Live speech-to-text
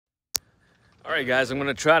All right, guys, I'm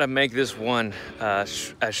gonna try to make this one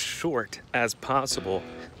as short as possible,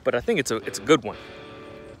 but I think it's a good one.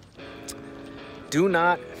 Do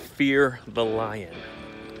not fear the lion.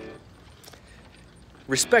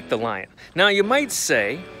 Respect the lion. Now, you might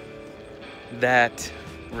say that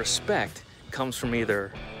respect comes from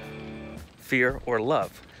either fear or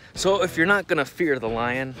love. So if you're not gonna fear the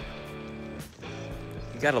lion,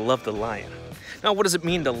 you gotta love the lion. Now, what does it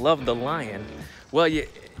mean to love the lion? Well,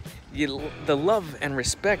 the love and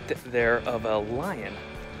respect there of a lion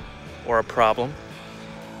or a problem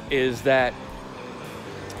is that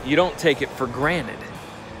you don't take it for granted,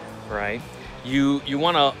 right? You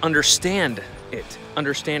want to understand it,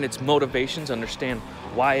 understand its motivations, understand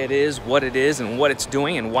why it is, what it is, and what it's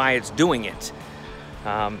doing, and why it's doing it.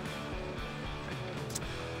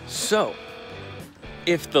 So,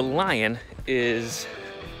 if the lion is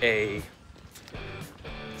a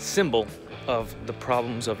symbol of the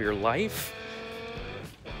problems of your life,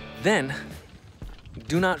 then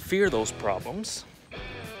do not fear those problems.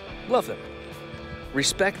 Love them,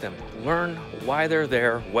 respect them, learn why they're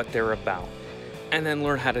there, what they're about, and then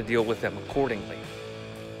learn how to deal with them accordingly.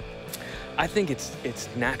 I think it's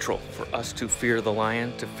natural for us to fear the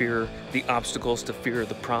lion, to fear the obstacles, to fear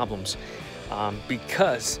the problems,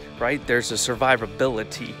 because, right, there's a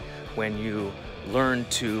survivability when you learn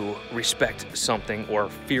to respect something or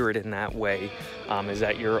fear it in that way, is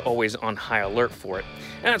that you're always on high alert for it.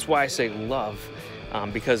 And that's why I say love,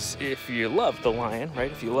 because if you love the lion,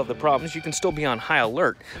 right, if you love the problems, you can still be on high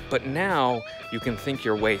alert, but now you can think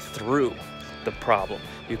your way through the problem.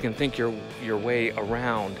 You can think your way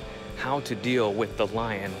around how to deal with the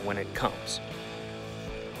lion when it comes.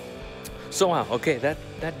 So wow, okay,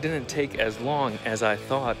 that didn't take as long as I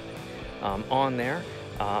thought on there.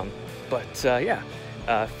 But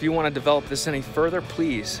if you want to develop this any further,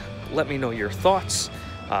 please let me know your thoughts,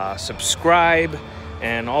 subscribe,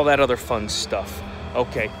 and all that other fun stuff.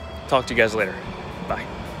 Okay, talk to you guys later. Bye.